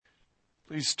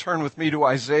Please turn with me to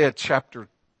Isaiah chapter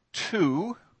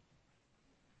 2,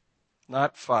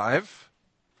 not 5.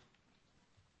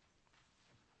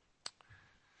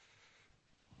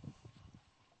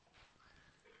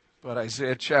 But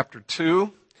Isaiah chapter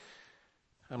 2.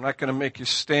 I'm not going to make you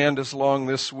stand as long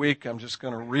this week. I'm just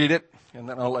going to read it, and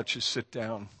then I'll let you sit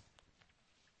down.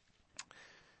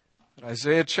 But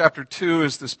Isaiah chapter 2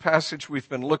 is this passage we've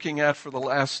been looking at for the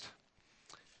last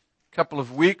couple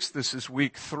of weeks. This is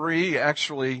week 3.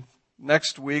 Actually,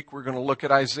 next week we're going to look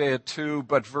at Isaiah 2,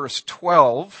 but verse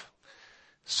 12.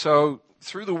 So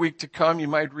through the week to come, you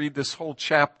might read this whole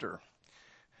chapter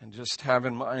and just have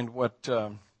in mind what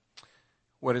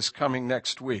is coming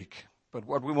next week. But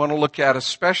what we want to look at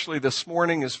especially this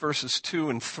morning is verses 2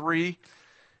 and 3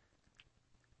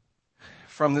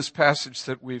 from this passage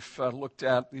that we've looked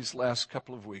at these last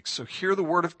couple of weeks. So hear the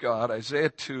word of God, Isaiah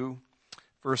 2,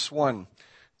 verse 1.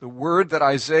 The word that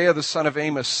Isaiah the son of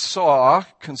Amos saw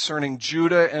concerning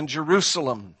Judah and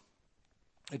Jerusalem.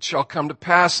 It shall come to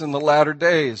pass in the latter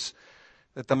days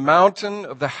that the mountain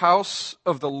of the house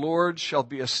of the Lord shall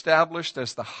be established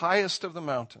as the highest of the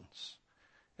mountains,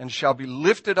 and shall be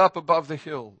lifted up above the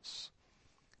hills.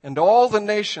 And all the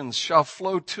nations shall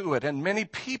flow to it, and many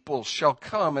people shall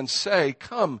come and say,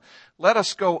 Come, let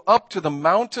us go up to the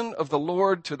mountain of the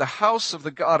Lord, to the house of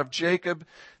the God of Jacob,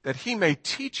 that he may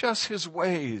teach us his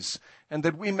ways, and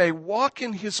that we may walk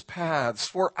in his paths.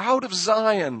 For out of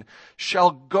Zion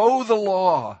shall go the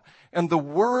law, and the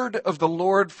word of the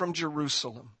Lord from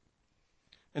Jerusalem.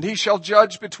 And he shall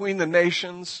judge between the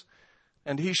nations,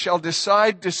 and he shall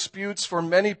decide disputes for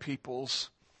many peoples.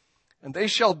 And they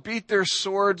shall beat their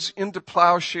swords into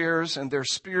plowshares and their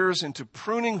spears into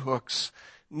pruning hooks.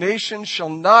 Nation shall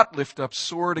not lift up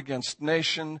sword against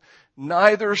nation,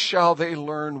 neither shall they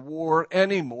learn war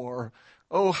anymore.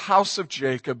 O house of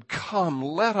Jacob, come,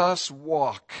 let us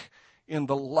walk in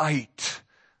the light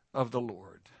of the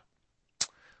Lord.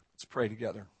 Let's pray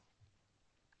together.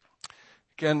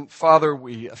 Again, Father,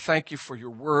 we thank you for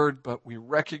your word, but we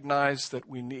recognize that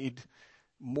we need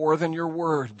more than your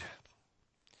word.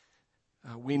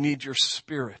 We need your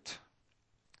Spirit.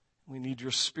 We need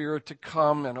your Spirit to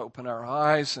come and open our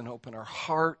eyes and open our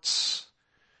hearts.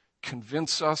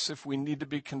 Convince us if we need to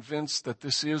be convinced that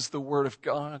this is the Word of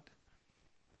God.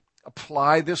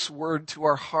 Apply this Word to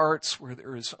our hearts where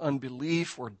there is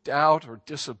unbelief or doubt or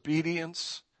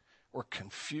disobedience or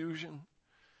confusion.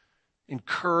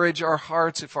 Encourage our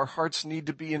hearts if our hearts need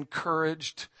to be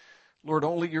encouraged. Lord,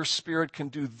 only your Spirit can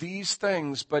do these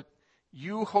things, but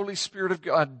you, Holy Spirit of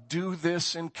God, do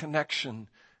this in connection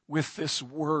with this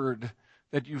word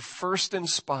that you first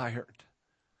inspired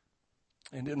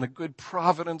and in the good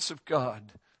providence of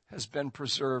God has been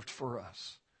preserved for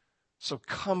us. So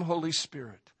come, Holy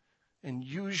Spirit, and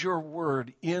use your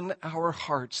word in our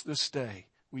hearts this day,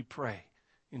 we pray.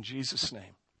 In Jesus'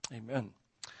 name, amen.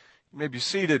 You may be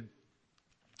seated.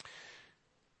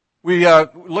 We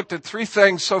looked at two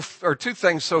things so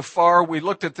far. We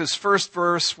looked at this first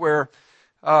verse where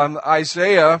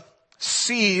Isaiah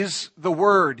sees the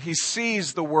word. He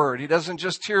sees the word. He doesn't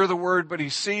just hear the word, but he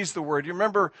sees the word. You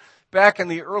remember back in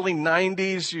the early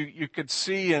 90s, you could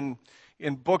see in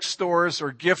bookstores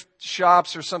or gift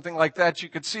shops or something like that, you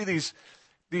could see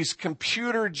these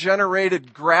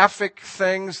computer-generated graphic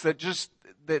things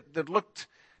that looked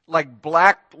like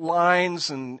black lines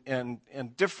and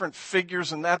different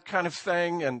figures and that kind of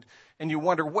thing, and you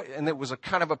wonder what, and it was a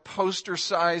kind of a poster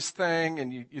size thing,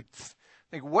 and you'd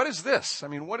think, what is this? I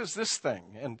mean, what is this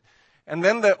thing? And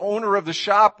then the owner of the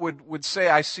shop would say,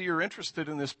 I see you're interested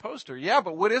in this poster. Yeah,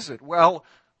 but what is it? Well,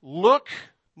 look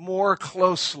more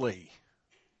closely.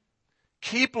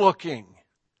 Keep looking.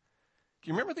 Do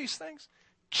you remember these things?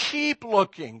 Keep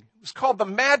looking. It was called the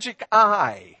magic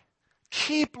eye.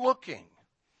 Keep looking.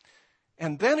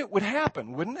 And then it would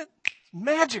happen, wouldn't it?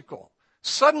 Magical.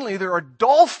 Suddenly there are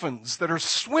dolphins that are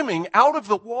swimming out of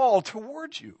the wall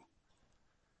towards you.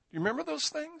 Do you remember those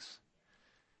things?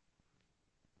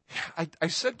 I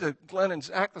said to Glenn and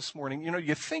Zach this morning,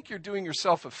 you think you're doing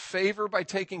yourself a favor by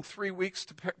taking 3 weeks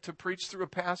to preach through a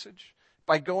passage,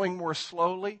 by going more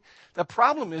slowly. The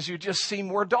problem is you just see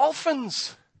more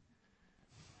dolphins.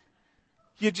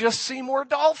 You just see more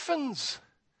dolphins.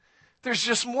 There's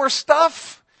just more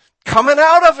stuff coming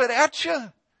out of it at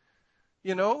you,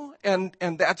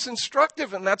 and that's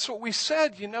instructive, and that's what we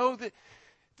said,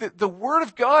 the Word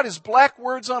of God is black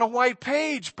words on a white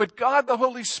page, but God, the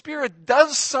Holy Spirit,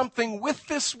 does something with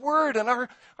this Word, and our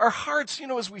hearts,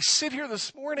 as we sit here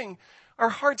this morning, our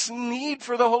hearts need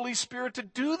for the Holy Spirit to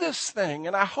do this thing,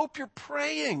 and I hope you're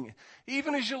praying,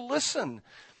 even as you listen.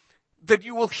 that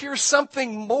you will hear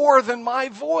something more than my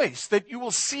voice, that you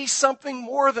will see something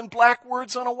more than black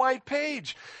words on a white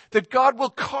page, that God will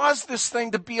cause this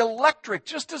thing to be electric,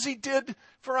 just as he did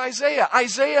for Isaiah.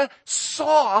 Isaiah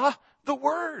saw the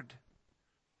Word.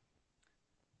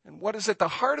 And what is at the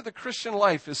heart of the Christian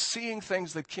life is seeing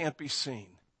things that can't be seen,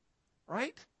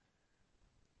 right?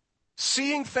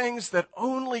 Seeing things that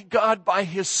only God by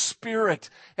his Spirit,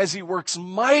 as he works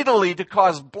mightily to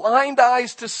cause blind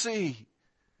eyes to see.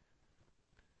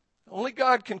 Only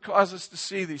God can cause us to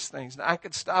see these things. Now, I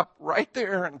could stop right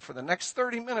there, and for the next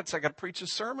 30 minutes, I could preach a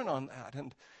sermon on that,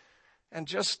 and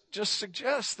just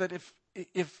suggest that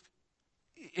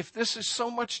if this is so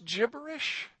much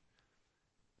gibberish,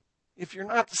 if you're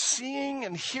not seeing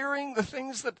and hearing the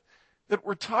things that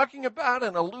we're talking about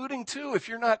and alluding to, if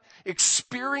you're not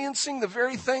experiencing the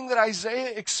very thing that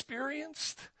Isaiah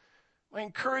experienced, my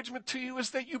encouragement to you is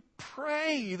that you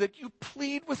pray, that you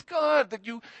plead with God, that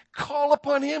you call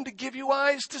upon him to give you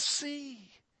eyes to see.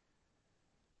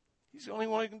 He's the only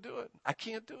one who can do it. I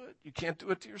can't do it. You can't do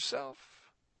it to yourself.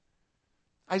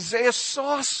 Isaiah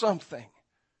saw something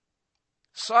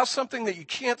that you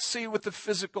can't see with the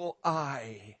physical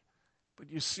eye, but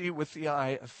you see with the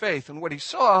eye of faith. And what he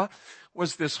saw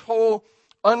was this whole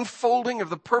unfolding of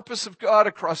the purpose of God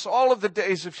across all of the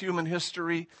days of human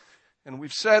history. And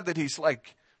we've said that he's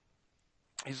like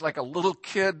a little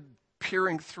kid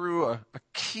peering through a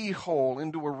keyhole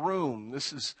into a room.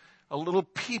 This is a little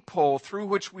peephole through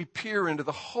which we peer into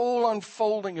the whole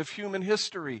unfolding of human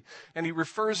history. And he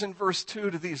refers in verse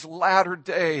 2 to these latter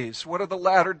days. What are the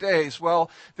latter days? Well,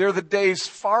 they're the days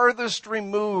farthest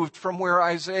removed from where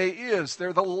Isaiah is.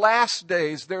 They're the last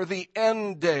days. They're the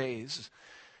end days.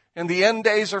 And the end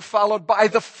days are followed by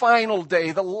the final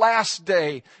day, the last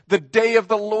day, the day of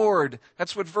the Lord.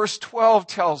 That's what verse 12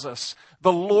 tells us.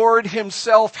 The Lord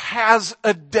himself has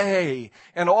a day,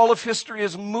 and all of history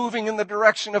is moving in the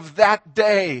direction of that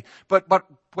day. But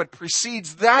what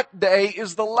precedes that day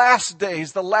is the last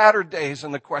days, the latter days.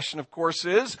 And the question, of course,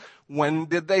 is, when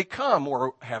did they come?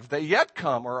 Or have they yet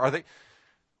come? Or are they...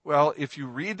 Well, if you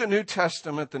read the New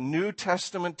Testament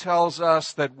tells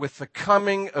us that with the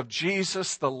coming of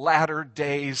Jesus, the latter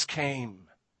days came.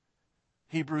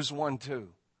 Hebrews 1:2.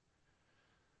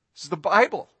 This is the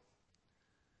Bible.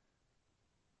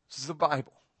 This is the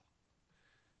Bible.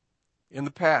 In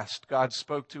the past, God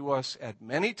spoke to us at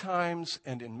many times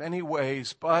and in many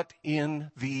ways, but in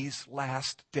these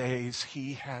last days,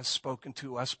 he has spoken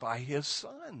to us by his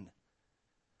Son.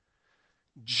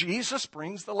 Jesus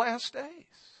brings the last days.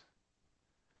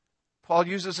 Paul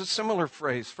uses a similar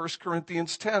phrase, 1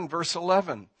 Corinthians 10, verse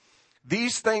 11.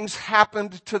 These things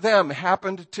happened to them,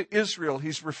 happened to Israel.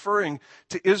 He's referring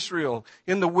to Israel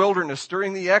in the wilderness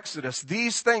during the Exodus.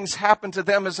 These things happened to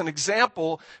them as an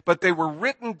example, but they were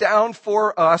written down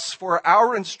for us, for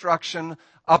our instruction,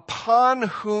 upon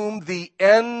whom the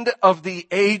end of the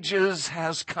ages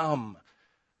has come.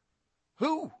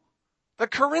 Who? The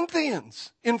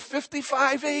Corinthians in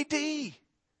 55 A.D.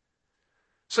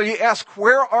 So you ask,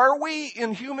 where are we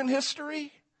in human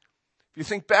history? If you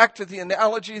think back to the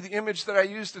analogy, the image that I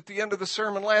used at the end of the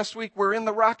sermon last week, we're in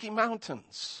the Rocky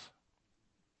Mountains.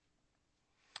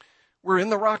 We're in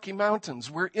the Rocky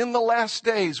Mountains. We're in the last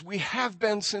days. We have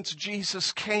been since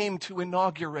Jesus came to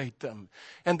inaugurate them.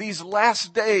 And these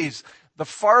last days, the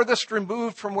farthest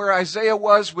removed from where Isaiah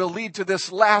was, will lead to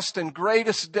this last and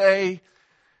greatest day.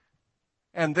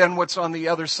 And then what's on the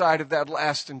other side of that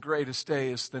last and greatest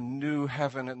day is the new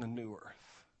heaven and the new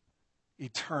earth.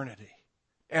 Eternity.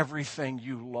 Everything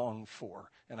you long for.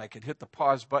 And I could hit the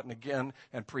pause button again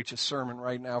and preach a sermon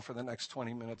right now for the next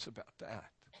 20 minutes about that.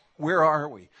 Where are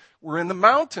we? We're in the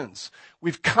mountains.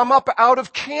 We've come up out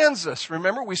of Kansas.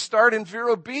 Remember, we start in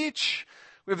Vero Beach.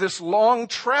 We have this long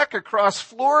trek across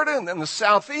Florida and then the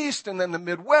Southeast and then the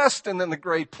Midwest and then the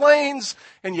Great Plains.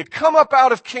 And you come up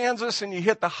out of Kansas and you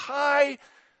hit the high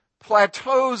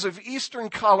plateaus of eastern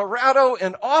Colorado.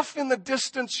 And off in the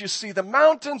distance you see the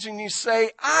mountains and you say,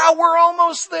 we're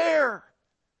almost there.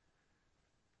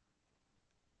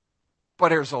 But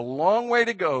there's a long way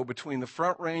to go between the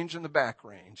front range and the back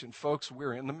range. And folks,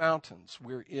 we're in the mountains.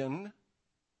 We're in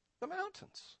the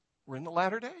mountains. We're in the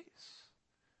latter days.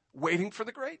 Waiting for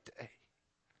the great day.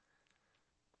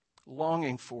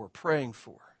 Longing for, praying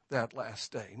for that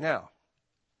last day. Now,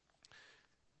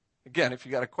 again, if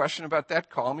you got a question about that,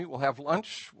 call me. We'll have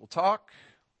lunch. We'll talk.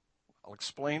 I'll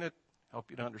explain it,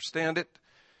 help you to understand it.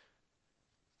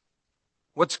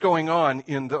 What's going on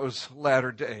in those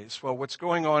latter days? Well, what's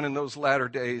going on in those latter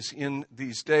days, in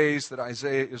these days that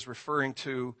Isaiah is referring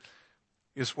to,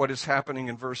 is what is happening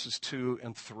in verses 2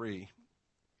 and 3.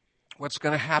 What's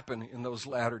going to happen in those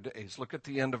latter days? Look at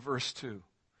the end of verse 2.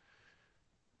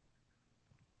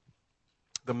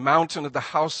 The mountain of the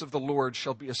house of the Lord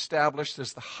shall be established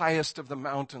as the highest of the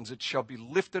mountains. It shall be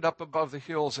lifted up above the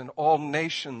hills, and all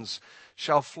nations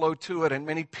shall flow to it. And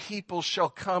many people shall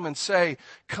come and say,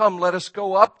 come, let us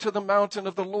go up to the mountain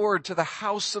of the Lord, to the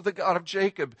house of the God of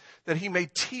Jacob, that he may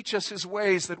teach us his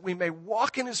ways, that we may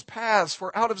walk in his paths.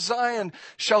 For out of Zion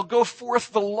shall go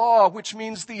forth the law, which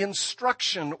means the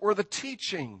instruction or the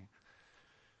teaching.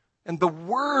 And the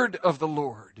word of the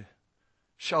Lord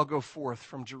shall go forth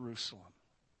from Jerusalem.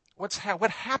 What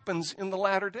happens in the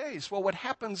latter days? Well, what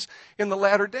happens in the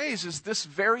latter days is this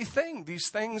very thing, these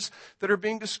things that are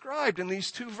being described in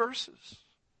these two verses.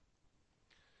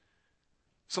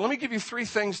 So let me give you three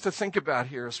things to think about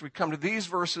here as we come to these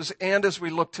verses and as we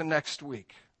look to next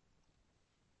week.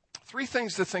 Three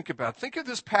things to think about. Think of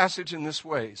this passage in this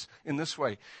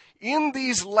way. In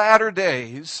these latter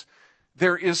days,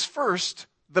 there is first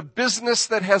the business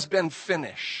that has been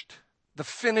finished, the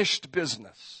finished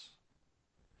business.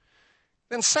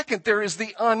 Then second, there is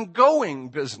the ongoing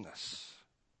business,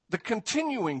 the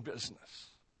continuing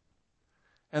business.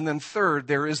 And then third,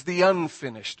 there is the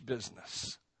unfinished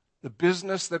business, the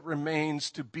business that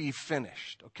remains to be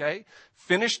finished, okay?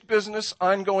 Finished business,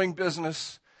 ongoing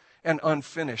business, and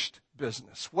unfinished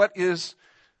business. What is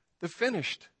the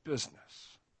finished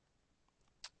business?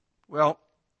 Well,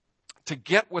 to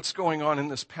get what's going on in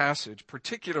this passage,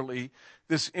 particularly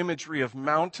this imagery of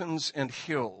mountains and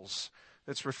hills,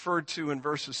 that's referred to in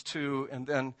verses 2 and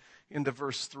then into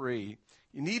verse 3.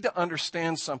 You need to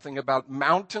understand something about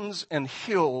mountains and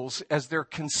hills as they're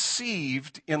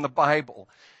conceived in the Bible.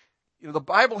 You know, the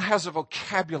Bible has a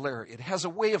vocabulary. It has a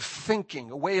way of thinking,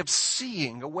 a way of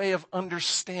seeing, a way of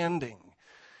understanding.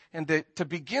 And to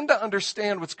begin to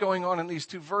understand what's going on in these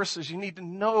two verses, you need to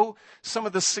know some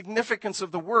of the significance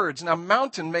of the words. Now,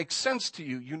 mountain makes sense to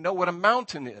you. You know what a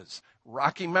mountain is.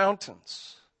 Rocky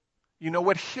Mountains. You know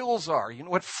what hills are. You know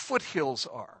what foothills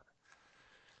are.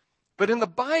 But in the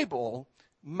Bible,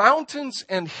 mountains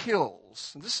and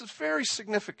hills, and this is very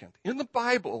significant. In the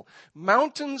Bible,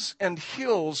 mountains and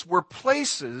hills were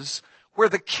places where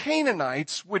the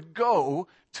Canaanites would go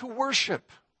to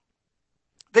worship.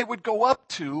 They would go up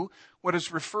to what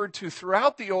is referred to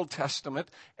throughout the Old Testament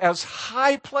as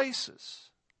high places.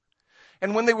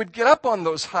 And when they would get up on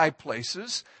those high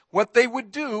places, what they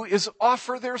would do is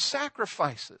offer their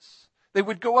sacrifices. They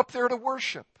would go up there to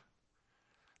worship.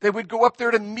 They would go up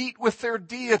there to meet with their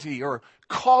deity or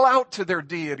call out to their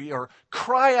deity or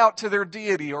cry out to their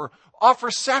deity or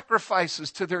offer sacrifices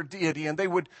to their deity. And they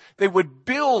would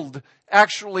build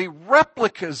actually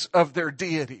replicas of their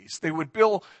deities. They would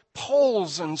build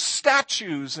poles and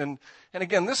statues. And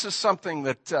again, this is something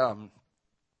that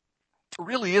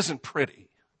really isn't pretty,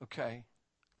 okay?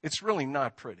 It's really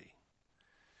not pretty.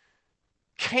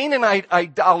 Canaanite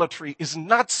idolatry is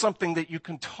not something that you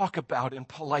can talk about in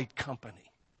polite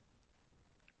company.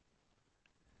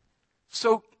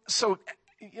 So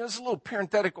there's a little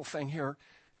parenthetical thing here.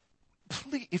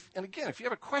 Please, if you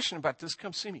have a question about this,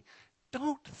 come see me.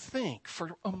 Don't think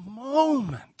for a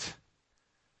moment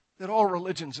that all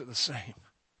religions are the same.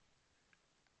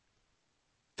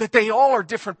 That they all are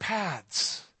different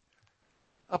paths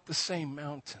up the same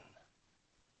mountain.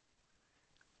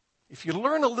 If you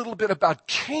learn a little bit about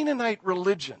Canaanite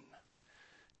religion,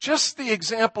 just the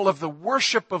example of the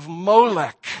worship of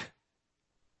Molech,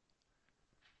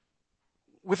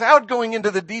 without going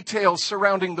into the details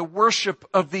surrounding the worship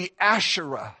of the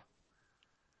Asherah,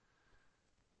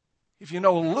 if you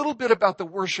know a little bit about the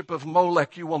worship of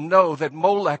Molech, you will know that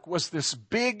Molech was this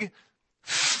big,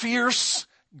 fierce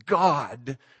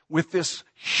god with this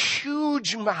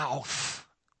huge mouth,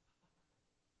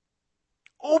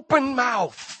 open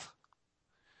mouth,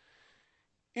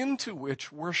 into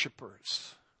which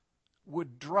worshipers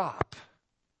would drop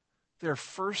their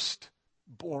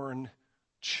firstborn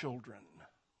children,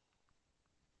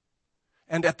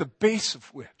 and at the base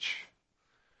of which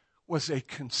was a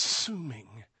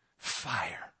consuming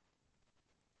fire.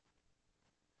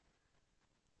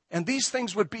 And these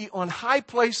things would be on high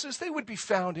places. They would be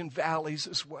found in valleys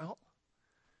as well.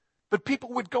 But people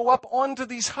would go up onto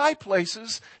these high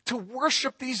places to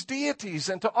worship these deities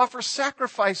and to offer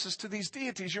sacrifices to these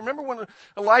deities. You remember when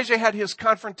Elijah had his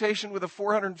confrontation with the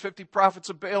 450 prophets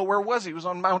of Baal? Where was he? He was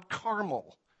on Mount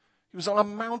Carmel. He was on a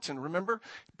mountain, remember?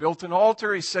 He built an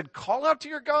altar. He said, call out to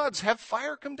your gods. Have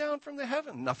fire come down from the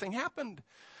heaven. Nothing happened.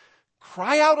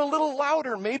 Cry out a little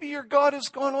louder. Maybe your God has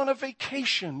gone on a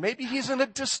vacation. Maybe he's in a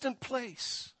distant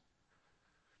place.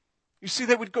 You see,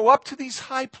 they would go up to these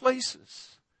high places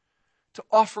to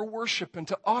offer worship and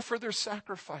to offer their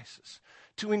sacrifices.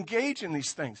 to engage in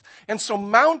these things. And so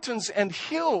mountains and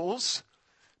hills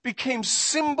became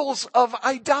symbols of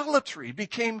idolatry,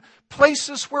 became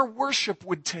places where worship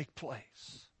would take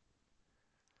place.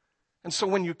 And so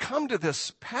when you come to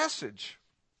this passage,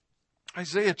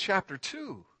 Isaiah chapter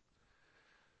 2,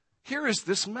 here is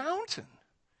this mountain.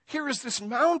 Here is this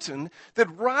mountain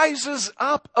that rises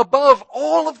up above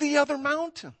all of the other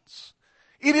mountains.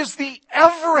 It is the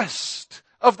Everest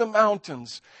of the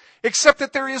mountains, except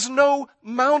that there is no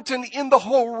mountain in the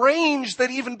whole range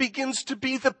that even begins to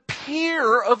be the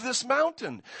peer of this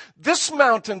mountain. This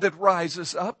mountain that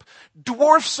rises up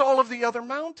dwarfs all of the other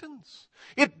mountains.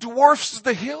 It dwarfs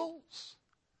the hills.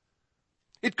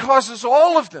 It causes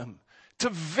all of them to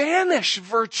vanish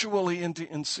virtually into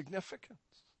insignificance.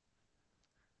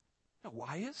 Now,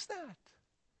 why is that?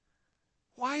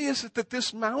 Why is it that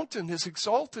this mountain is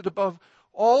exalted above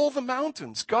all the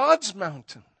mountains, God's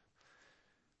mountain?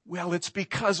 Well, it's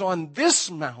because on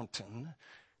this mountain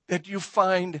that you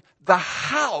find the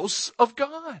house of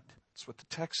God. That's what the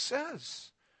text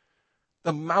says.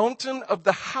 The mountain of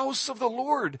the house of the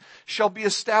Lord shall be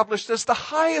established as the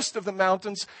highest of the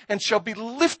mountains and shall be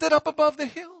lifted up above the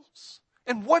hills.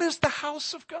 And what is the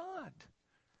house of God?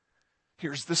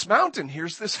 Here's this mountain.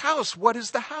 Here's this house. What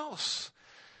is the house?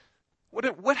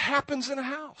 What happens in a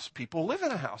house? People live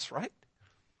in a house, right?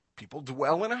 People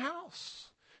dwell in a house.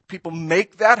 People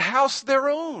make that house their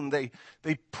own. They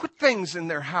put things in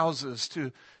their houses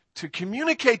to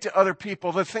communicate to other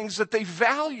people the things that they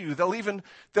value. They'll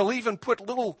even put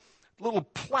little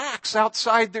plaques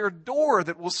outside their door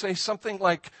that will say something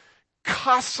like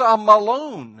Casa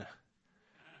Malone,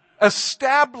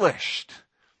 established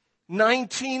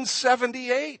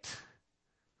 1978,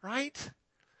 right?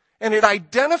 And it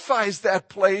identifies that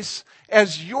place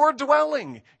as your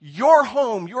dwelling, your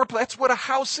home, your place. That's what a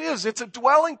house is. It's a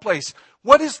dwelling place.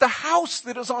 What is the house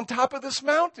that is on top of this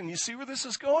mountain? You see where this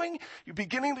is going? You're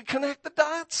beginning to connect the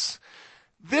dots.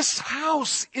 This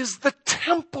house is the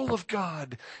temple of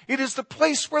God. It is the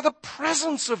place where the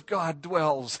presence of God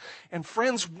dwells. And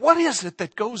friends, what is it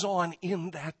that goes on in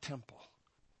that temple?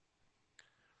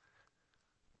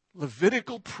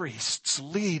 Levitical priests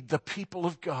lead the people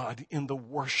of God in the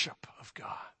worship of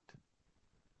God.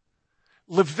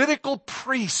 Levitical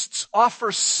priests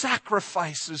offer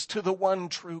sacrifices to the one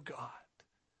true God.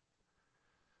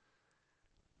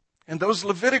 And those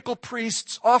Levitical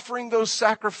priests offering those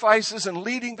sacrifices and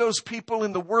leading those people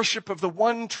in the worship of the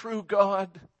one true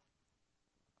God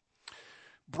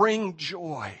bring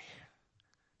joy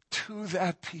to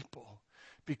that people,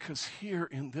 because here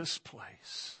in this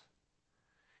place,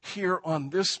 here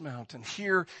on this mountain,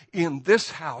 here in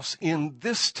this house, in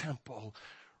this temple,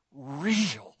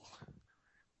 real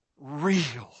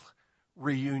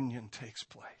reunion takes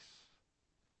place.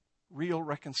 Real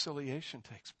reconciliation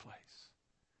takes place.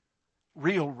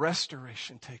 Real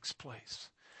restoration takes place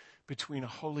between a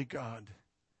holy God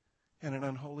and an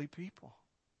unholy people.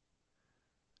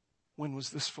 When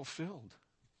was this fulfilled?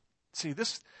 See,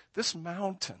 this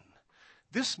mountain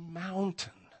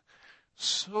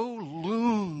so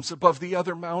looms above the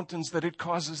other mountains that it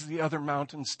causes the other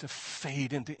mountains to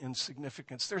fade into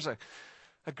insignificance. There's a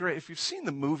great, if you've seen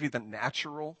the movie The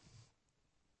Natural,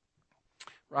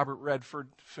 Robert Redford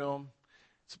film,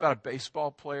 it's about a baseball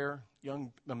player,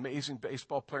 young, amazing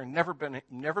baseball player, never been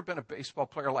a baseball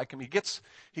player like him. He gets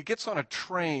on a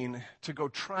train to go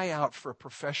try out for a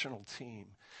professional team.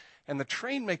 And the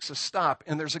train makes a stop,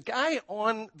 and there's a guy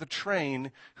on the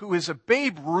train who is a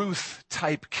Babe Ruth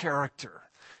type character.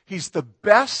 He's the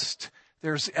best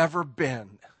there's ever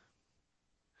been.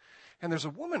 And there's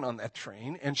a woman on that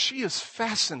train, and she is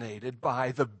fascinated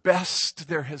by the best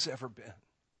there has ever been.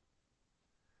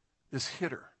 This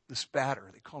hitter, this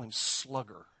batter, they call him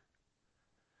Slugger.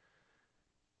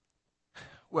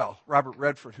 Well, Robert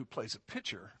Redford, who plays a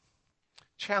pitcher,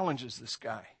 challenges this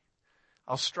guy.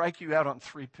 I'll strike you out on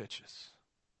 3 pitches.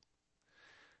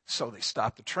 So they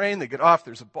stop the train, they get off,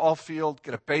 there's a ball field,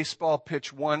 get a baseball,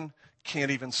 pitch 1,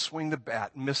 can't even swing the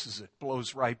bat, misses it,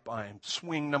 blows right by him.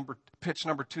 Pitch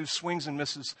number 2, swings and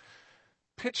misses.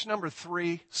 Pitch number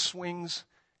 3, swings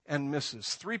and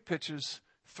misses. 3 pitches,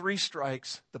 3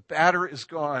 strikes, the batter is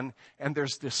gone, and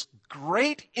there's this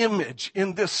great image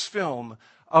in this film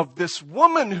of this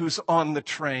woman who's on the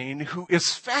train who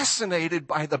is fascinated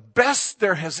by the best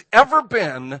there has ever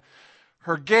been.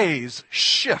 Her gaze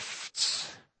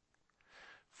shifts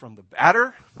from the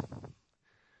batter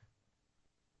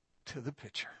to the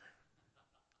pitcher.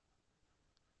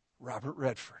 Robert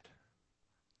Redford,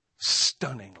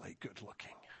 stunningly good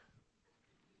looking.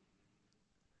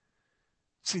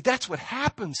 See, that's what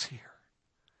happens here.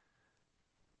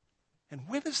 And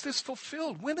when is this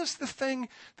fulfilled? When is the thing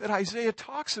that Isaiah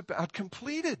talks about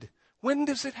completed? When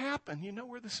does it happen? You know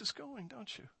where this is going,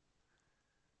 don't you?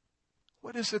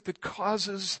 What is it that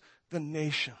causes the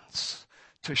nations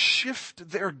to shift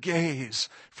their gaze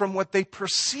from what they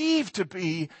perceive to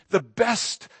be the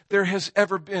best there has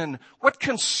ever been? What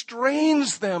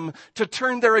constrains them to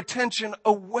turn their attention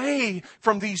away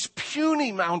from these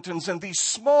puny mountains and these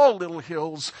small little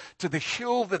hills to the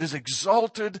hill that is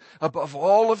exalted above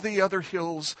all of the other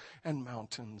hills and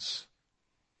mountains?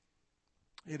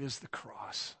 It is the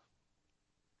cross.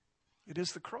 It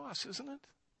is the cross, isn't it?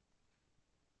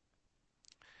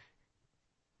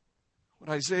 What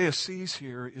Isaiah sees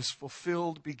here is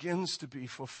fulfilled, begins to be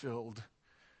fulfilled,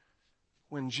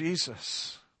 when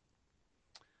Jesus,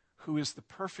 who is the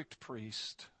perfect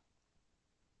priest,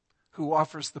 who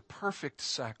offers the perfect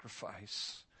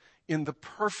sacrifice in the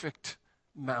perfect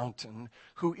mountain,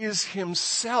 who is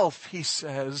himself, he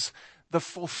says, the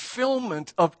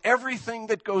fulfillment of everything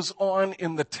that goes on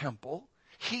in the temple.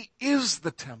 He is the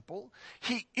temple.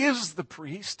 He is the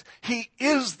priest. He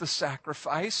is the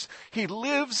sacrifice. He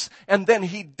lives and then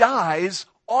he dies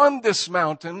on this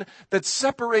mountain that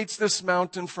separates this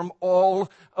mountain from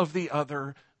all of the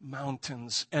other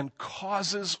mountains and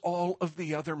causes all of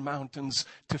the other mountains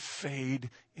to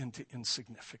fade into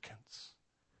insignificance.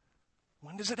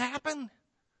 When does it happen?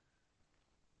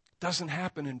 It doesn't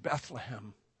happen in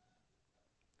Bethlehem.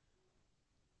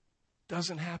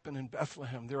 Doesn't happen in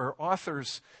Bethlehem. There are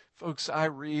authors, folks I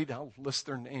read, I'll list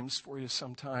their names for you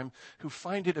sometime, who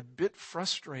find it a bit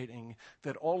frustrating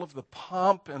that all of the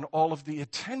pomp and all of the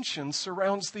attention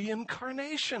surrounds the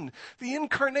incarnation. The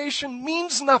incarnation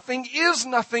means nothing, is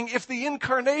nothing, if the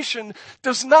incarnation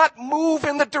does not move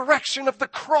in the direction of the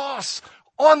cross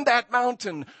on that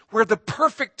mountain where the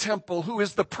perfect temple, who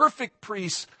is the perfect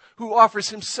priest, who offers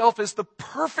himself as the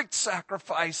perfect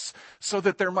sacrifice so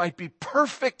that there might be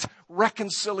perfect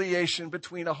reconciliation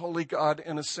between a holy God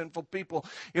and a sinful people.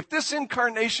 If this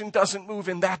incarnation doesn't move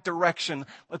in that direction,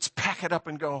 let's pack it up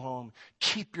and go home.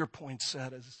 Keep your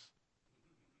poinsettias.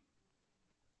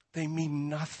 They mean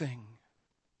nothing.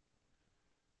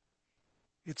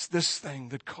 It's this thing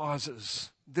that causes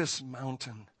this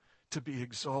mountain to be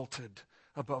exalted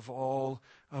above all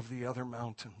of the other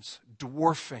mountains,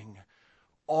 dwarfing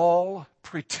all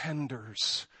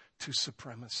pretenders to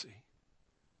supremacy.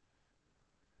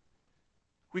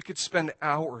 We could spend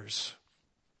hours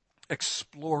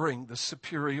exploring the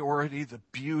superiority, the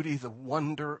beauty, the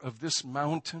wonder of this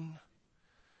mountain.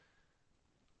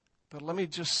 But let me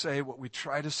just say what we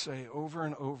try to say over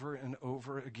and over and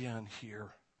over again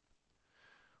here.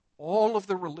 All of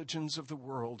the religions of the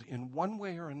world, in one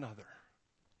way or another,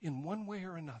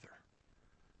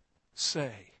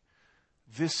 say,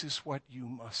 this is what you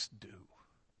must do.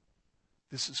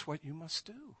 This is what you must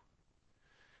do.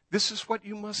 This is what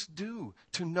you must do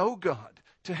to know God,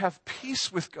 to have peace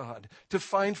with God, to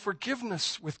find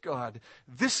forgiveness with God.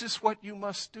 This is what you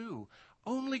must do.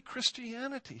 Only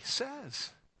Christianity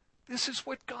says, this is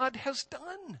what God has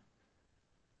done.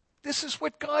 This is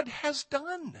what God has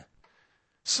done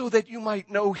so that you might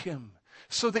know him,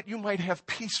 so that you might have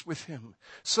peace with him,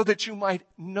 so that you might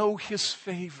know his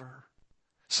favor,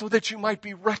 so that you might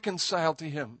be reconciled to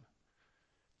him,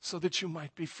 so that you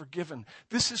might be forgiven.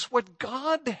 This is what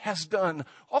God has done.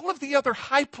 All of the other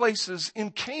high places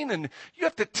in Canaan, you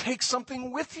have to take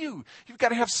something with you. You've got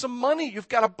to have some money. You've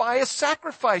got to buy a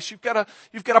sacrifice. You've got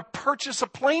to purchase a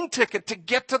plane ticket to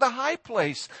get to the high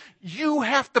place. You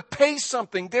have to pay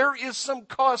something. There is some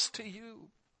cost to you.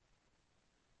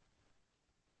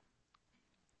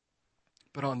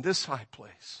 But on this high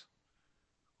place,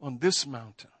 on this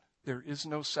mountain, there is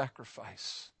no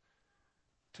sacrifice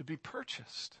to be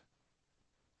purchased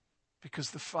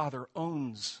because the Father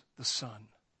owns the Son.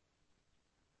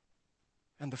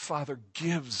 And the Father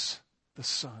gives the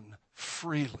Son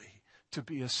freely to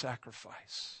be a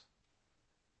sacrifice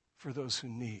for those who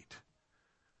need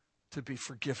to be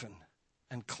forgiven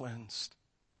and cleansed.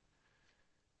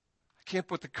 I can't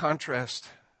put the contrast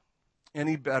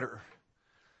any better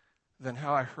than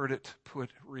how I heard it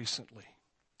put recently.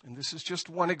 And this is just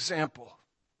one example.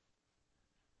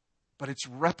 But it's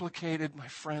replicated, my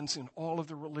friends, in all of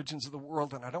the religions of the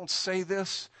world. And I don't say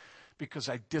this because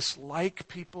I dislike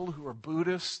people who are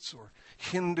Buddhists or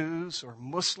Hindus or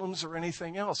Muslims or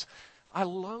anything else. I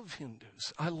love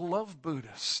Hindus. I love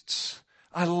Buddhists.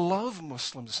 I love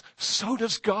Muslims. So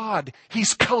does God.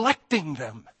 He's collecting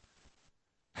them.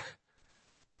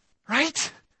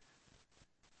 Right?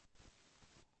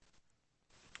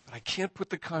 I can't put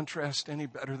the contrast any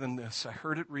better than this. I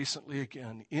heard it recently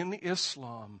again. In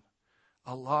Islam,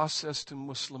 Allah says to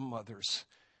Muslim mothers,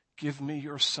 give me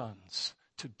your sons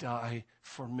to die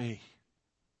for me.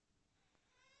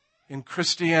 In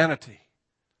Christianity,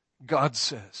 God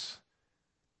says,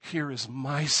 here is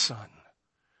my son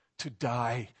to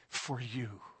die for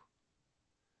you.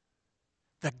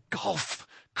 The gulf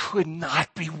could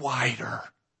not be wider.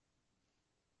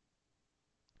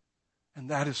 And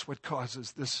that is what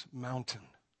causes this mountain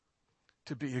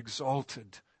to be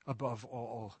exalted above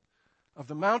all of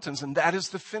the mountains. And that is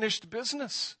the finished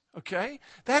business, okay?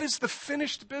 That is the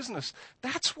finished business.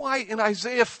 That's why in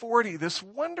Isaiah 40, this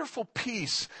wonderful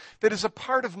piece that is a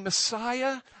part of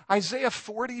Messiah, Isaiah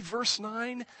 40 verse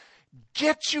 9,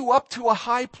 get you up to a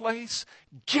high place,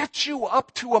 get you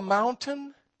up to a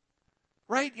mountain,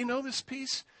 right? You know this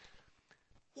piece?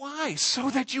 Why? So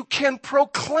that you can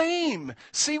proclaim.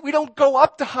 See, we don't go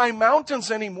up to high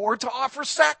mountains anymore to offer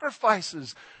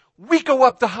sacrifices. We go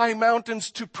up to high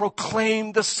mountains to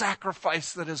proclaim the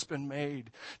sacrifice that has been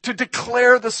made, to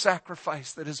declare the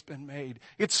sacrifice that has been made.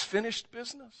 It's finished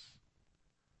business.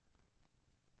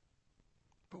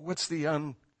 But what's the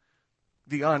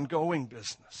ongoing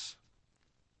business?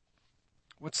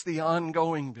 What's the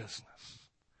ongoing business?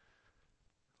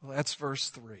 Well, that's verse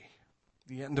 3,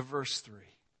 the end of verse 3.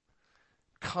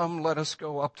 Come, let us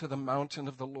go up to the mountain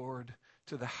of the Lord,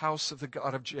 to the house of the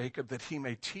God of Jacob, that he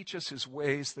may teach us his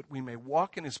ways, that we may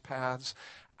walk in his paths.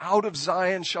 Out of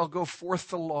Zion shall go forth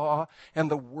the law and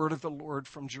the word of the Lord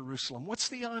from Jerusalem. What's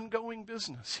the ongoing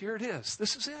business? Here it is.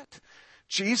 This is it.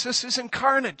 Jesus is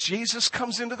incarnate. Jesus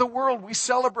comes into the world. We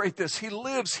celebrate this. He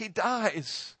lives. He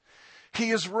dies.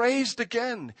 He is raised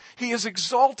again. He is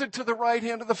exalted to the right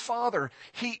hand of the Father.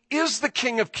 He is the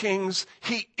King of Kings.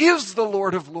 He is the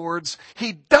Lord of Lords.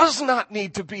 He does not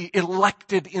need to be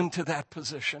elected into that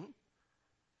position.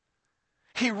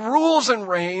 He rules and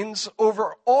reigns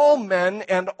over all men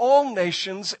and all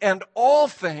nations and all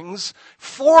things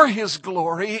for his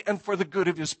glory and for the good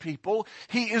of his people.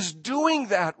 He is doing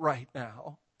that right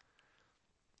now.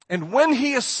 And when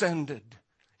he ascended,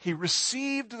 he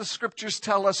received, the scriptures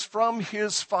tell us, from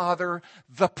his Father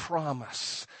the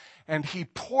promise. And he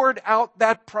poured out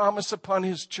that promise upon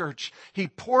his church. He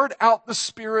poured out the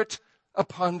Spirit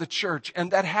upon the church. And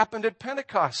that happened at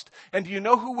Pentecost. And do you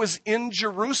know who was in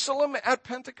Jerusalem at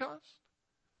Pentecost?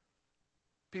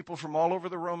 People from all over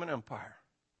the Roman Empire.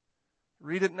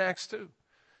 Read it in Acts 2.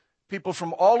 People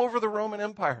from all over the Roman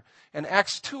Empire. And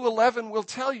Acts 2:11 will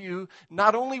tell you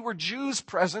not only were Jews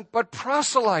present, but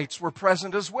proselytes were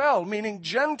present as well, meaning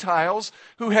Gentiles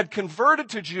who had converted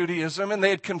to Judaism, and they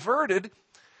had converted,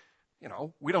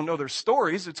 we don't know their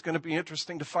stories. It's going to be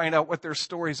interesting to find out what their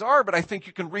stories are, but I think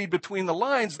you can read between the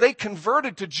lines. They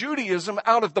converted to Judaism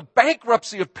out of the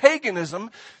bankruptcy of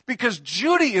paganism because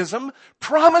Judaism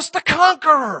promised a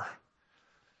conqueror,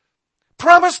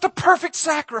 promised a perfect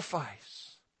sacrifice.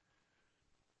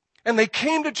 And they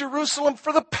came to Jerusalem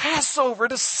for the Passover,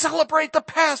 to celebrate the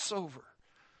Passover.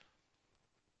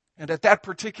 And at that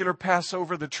particular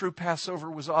Passover, the true Passover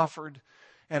was offered.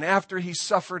 And after he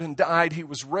suffered and died, he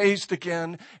was raised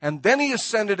again. And then he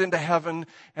ascended into heaven.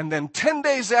 And then 10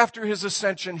 days after his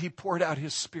ascension, he poured out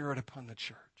his Spirit upon the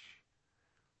church.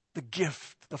 The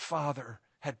gift the Father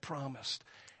had promised.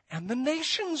 And the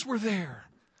nations were there.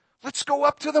 Let's go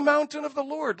up to the mountain of the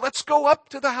Lord. Let's go up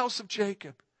to the house of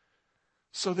Jacob,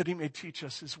 so that he may teach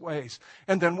us his ways.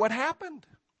 And then what happened?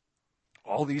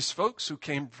 All these folks who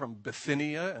came from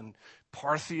Bithynia and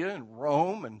Parthia and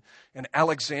Rome and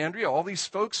Alexandria, all these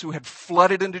folks who had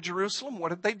flooded into Jerusalem, what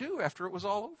did they do after it was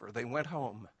all over? They went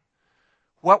home.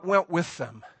 What went with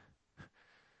them?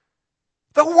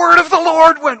 The word of the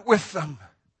Lord went with them.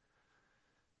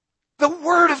 The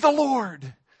word of the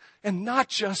Lord. And not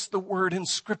just the word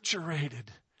inscripturated,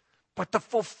 but the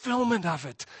fulfillment of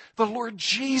it. The Lord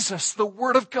Jesus, the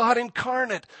Word of God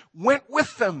incarnate, went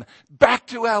with them back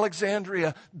to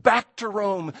Alexandria, back to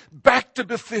Rome, back to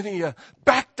Bithynia,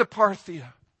 back to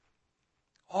Parthia.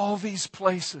 All these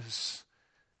places,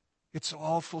 it's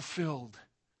all fulfilled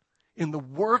in the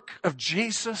work of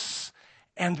Jesus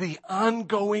and the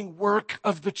ongoing work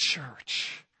of the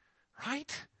church.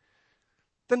 Right?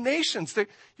 The nations,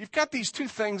 you've got these two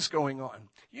things going on.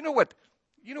 You know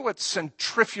what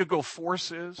centrifugal force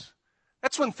is?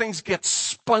 That's when things get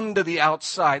spun to the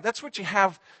outside. That's what you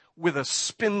have with a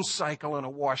spin cycle in a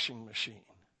washing machine.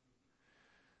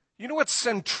 You know what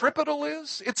centripetal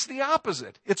is? It's the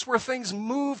opposite. It's where things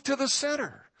move to the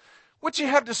center. What you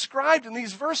have described in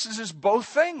these verses is both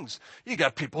things. You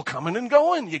got people coming and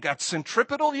going. You got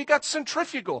centripetal, you got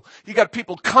centrifugal. You got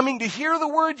people coming to hear the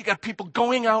word. You got people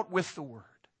going out with the word.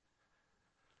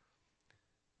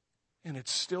 And it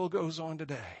still goes on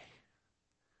today.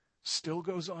 still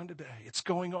goes on today. It's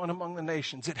going on among the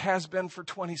nations. It has been for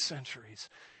 20 centuries.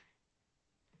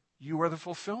 You are the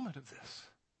fulfillment of this.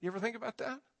 You ever think about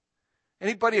that?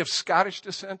 Anybody of Scottish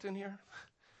descent in here?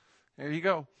 There you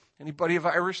go. Anybody of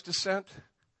Irish descent?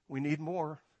 We need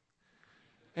more.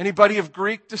 Anybody of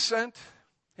Greek descent?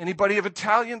 Anybody of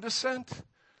Italian descent?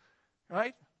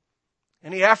 Right?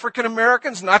 Any African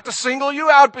Americans? Not to single you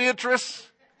out, Beatrice.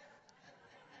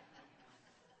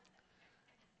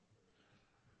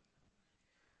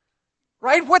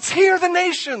 Right? What's here? The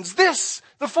nations. This.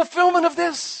 The fulfillment of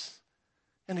this.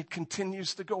 And it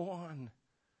continues to go on.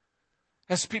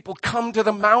 As people come to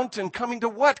the mountain, coming to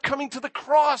what? Coming to the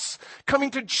cross.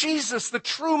 Coming to Jesus, the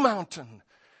true mountain.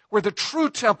 Where the true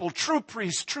temple, true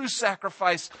priest, true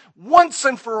sacrifice, once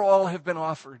and for all have been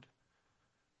offered.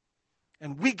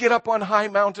 And we get up on high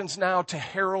mountains now to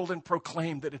herald and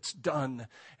proclaim that it's done.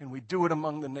 And we do it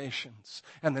among the nations.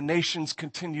 And the nations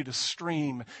continue to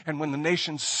stream. And when the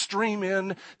nations stream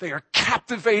in, they are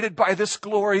captivated by this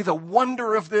glory, the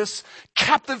wonder of this,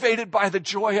 captivated by the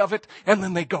joy of it, and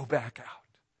then they go back out.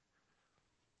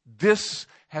 This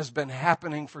has been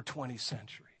happening for 20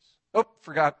 centuries. Oh,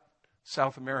 forgot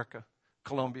South America,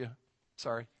 Colombia.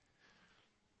 Sorry.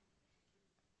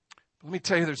 Let me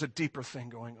tell you, there's a deeper thing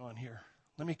going on here.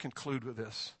 Let me conclude with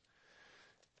this.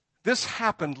 This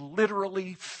happened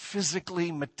literally,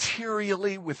 physically,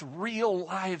 materially with real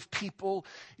live people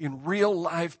in real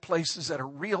live places at a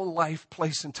real life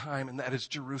place and time, and that is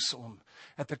Jerusalem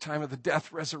at the time of the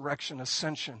death, resurrection,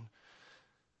 ascension,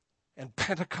 and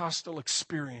Pentecostal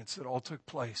experience that all took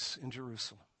place in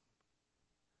Jerusalem.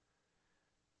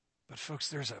 But folks,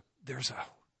 there's a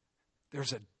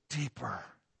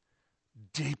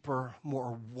deeper,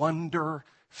 more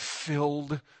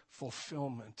wonder-filled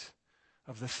fulfillment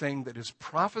of the thing that is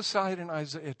prophesied in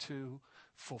Isaiah 2,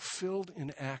 fulfilled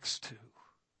in Acts 2.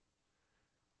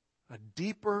 A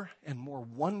deeper and more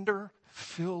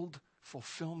wonder-filled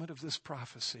fulfillment of this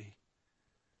prophecy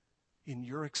in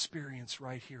your experience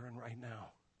right here and right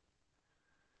now.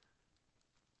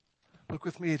 Look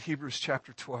with me at Hebrews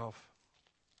chapter 12.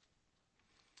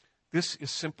 This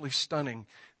is simply stunning.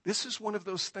 This is one of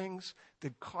those things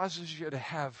that causes you to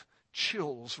have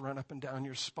chills run up and down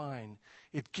your spine.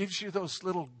 It gives you those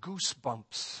little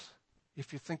goosebumps.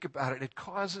 If you think about it, it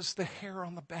causes the hair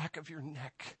on the back of your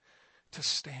neck to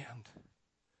stand.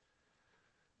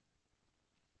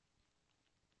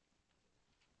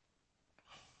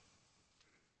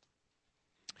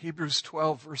 Hebrews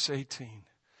 12, verse 18.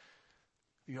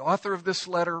 The author of this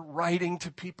letter writing to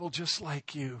people just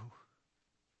like you.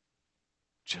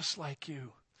 Just like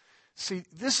you. See,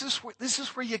 this is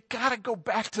where you got to go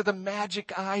back to the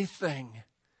magic eye thing.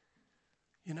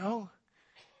 You know?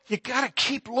 You got to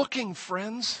keep looking,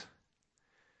 friends.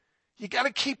 You got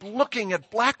to keep looking at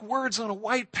black words on a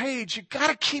white page. You got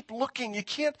to keep looking. You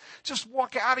can't just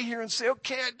walk out of here and say,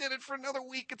 okay, I did it for another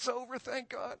week. It's over. Thank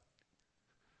God.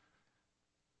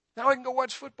 Now I can go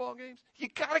watch football games. You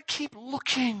got to keep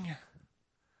looking.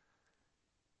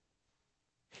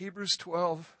 Hebrews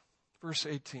 12, verse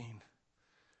 18.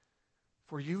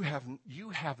 For you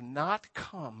have not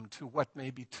come to what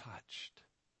may be touched.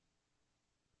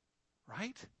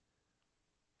 Right?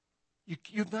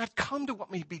 You've not come to what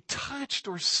may be touched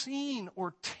or seen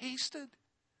or tasted.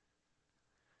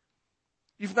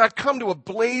 You've not come to a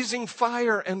blazing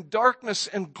fire and darkness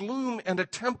and gloom and a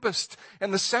tempest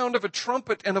and the sound of a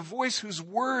trumpet and a voice whose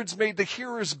words made the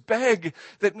hearers beg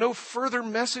that no further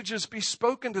messages be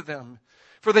spoken to them.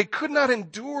 For they could not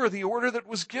endure the order that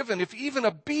was given. If even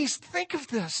a beast, think of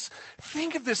this,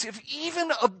 if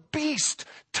even a beast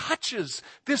touches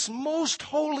this most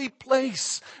holy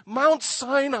place, Mount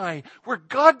Sinai, where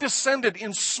God descended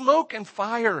in smoke and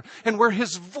fire and where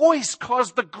his voice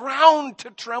caused the ground to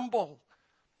tremble.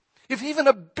 If even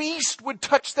a beast would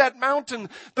touch that mountain,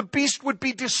 the beast would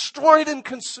be destroyed and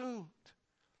consumed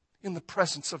in the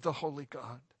presence of the holy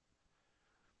God.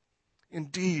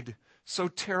 Indeed, so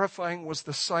terrifying was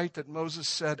the sight that Moses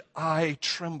said, I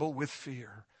tremble with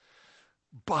fear.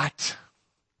 But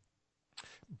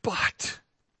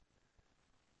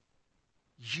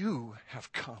you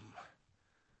have come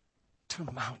to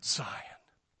Mount Zion,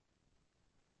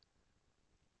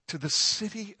 to the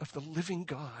city of the living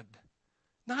God.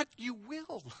 Not you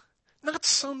will, not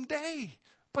someday,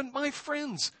 but my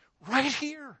friends, right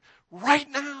here, right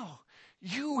now,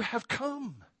 you have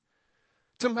come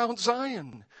to Mount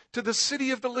Zion, to the city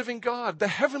of the living God, the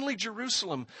heavenly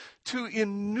Jerusalem, to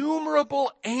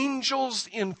innumerable angels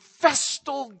in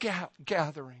festal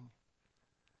gathering,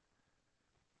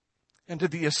 and to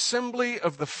the assembly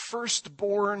of the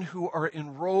firstborn who are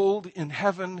enrolled in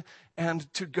heaven,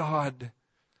 and to God,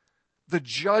 the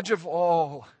judge of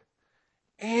all,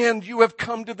 and you have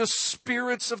come to the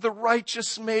spirits of the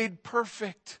righteous made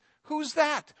perfect. Who's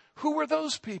that? Who are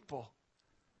those people?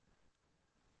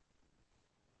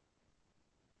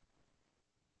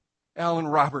 Alan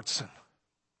Robertson.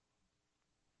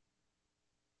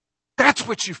 That's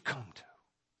what you've come to.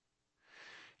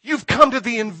 You've come to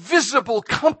the invisible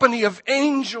company of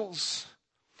angels.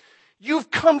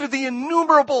 You've come to the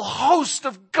innumerable host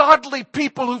of godly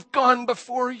people who've gone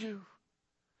before you.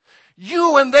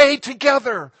 You and they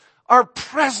together are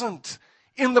present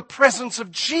in the presence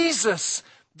of Jesus,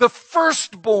 the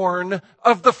firstborn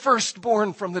of the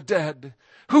firstborn from the dead,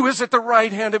 who is at the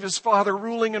right hand of his Father,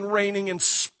 ruling and reigning in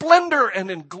splendor and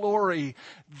in glory.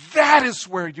 That is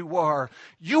where you are.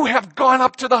 You have gone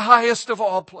up to the highest of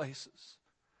all places.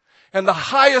 And the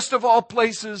highest of all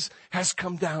places has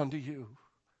come down to you.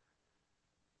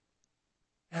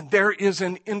 And there is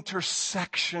an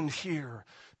intersection here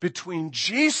between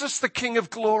Jesus, the King of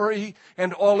glory,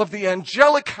 and all of the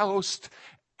angelic host,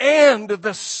 and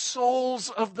the souls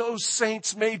of those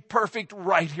saints made perfect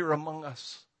right here among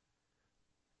us.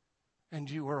 And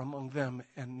you are among them.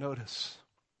 And notice,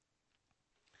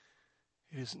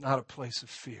 it is not a place of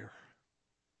fear.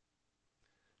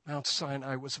 Mount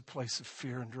Sinai was a place of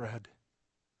fear and dread.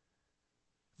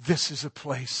 This is a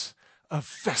place of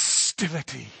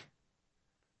festivity.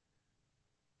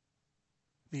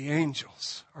 The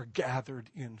angels are gathered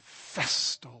in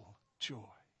festal joy.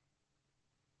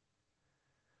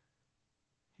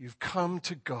 You've come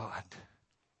to God.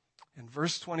 In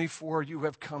verse 24, you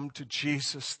have come to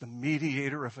Jesus, the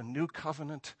mediator of a new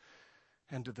covenant,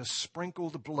 and to the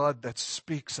sprinkled blood that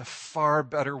speaks a far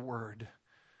better word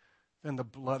than the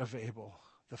blood of Abel,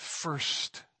 the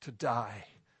first to die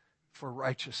for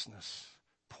righteousness,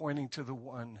 pointing to the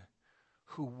one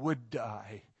who would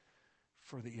die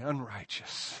for the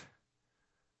unrighteous,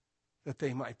 that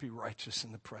they might be righteous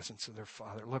in the presence of their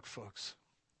Father. Look, folks,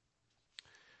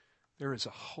 there is a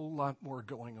whole lot more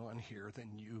going on here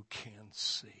than you can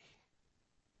see.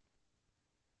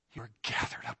 You're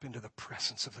gathered up into the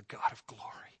presence of the God of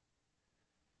glory,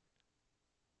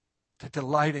 to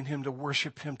delight in him, to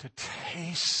worship him, to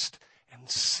taste and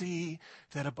see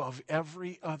that above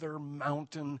every other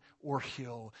mountain or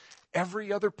hill,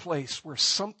 every other place where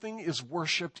something is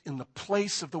worshiped in the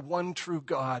place of the one true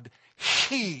God,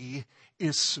 he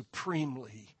is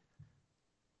supremely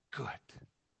good.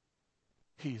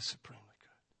 He is supremely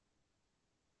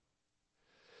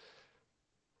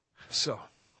good. So,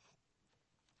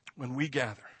 when we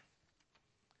gather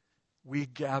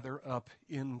up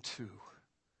into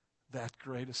that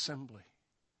great assembly,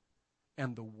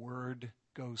 and the word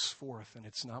goes forth, and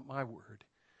it's not my word,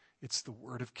 it's the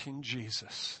word of King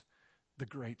Jesus, the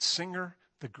great singer,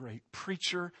 the great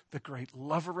preacher, the great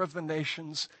lover of the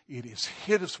nations. It is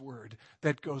his word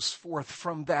that goes forth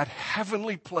from that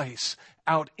heavenly place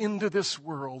out into this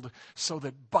world, so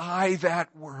that by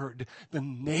that word the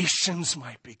nations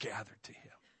might be gathered to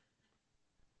him,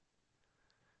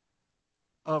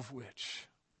 of which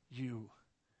you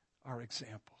are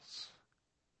examples.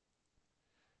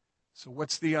 So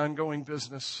what's the ongoing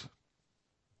business?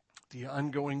 The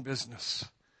ongoing business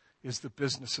is the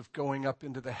business of going up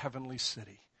into the heavenly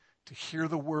city, to hear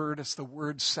the word as the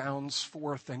word sounds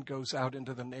forth and goes out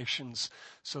into the nations,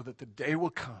 so that the day will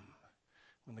come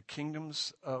when the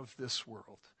kingdoms of this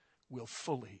world will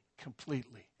fully,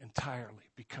 completely, entirely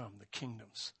become the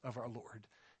kingdoms of our Lord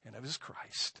and of his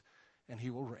Christ, and he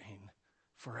will reign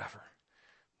forever.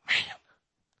 Man,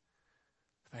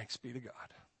 thanks be to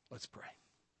God. Let's pray.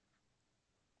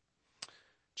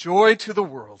 Joy to the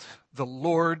world, the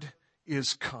Lord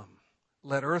is come.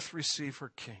 Let earth receive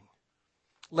her King.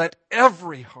 Let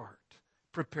every heart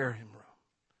prepare him room.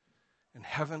 And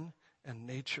heaven and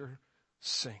nature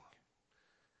sing.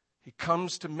 He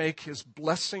comes to make his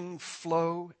blessing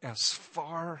flow as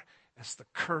far as the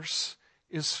curse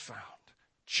is found.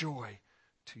 Joy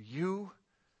to you,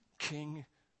 King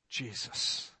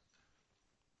Jesus.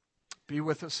 Be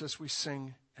with us as we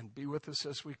sing, and be with us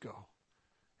as we go.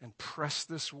 And press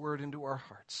this word into our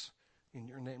hearts. In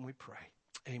your name we pray.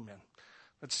 Amen.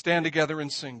 Let's stand together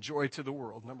and sing Joy to the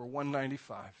World, number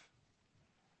 195.